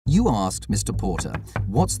You asked Mr. Porter,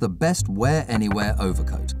 what's the best wear-anywhere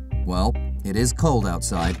overcoat? Well, it is cold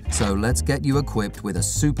outside, so let's get you equipped with a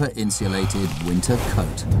super insulated winter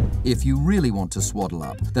coat. If you really want to swaddle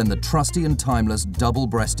up, then the trusty and timeless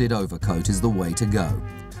double-breasted overcoat is the way to go.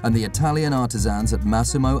 And the Italian artisans at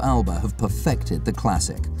Massimo Alba have perfected the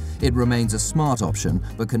classic. It remains a smart option,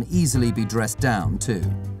 but can easily be dressed down too.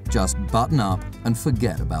 Just button up and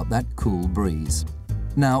forget about that cool breeze.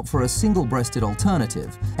 Now, for a single-breasted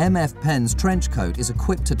alternative, MF Penn's trench coat is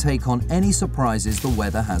equipped to take on any surprises the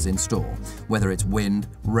weather has in store, whether it's wind,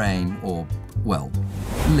 rain, or, well,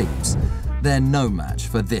 leaves. They're no match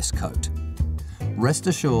for this coat. Rest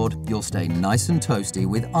assured, you'll stay nice and toasty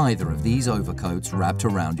with either of these overcoats wrapped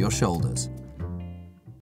around your shoulders.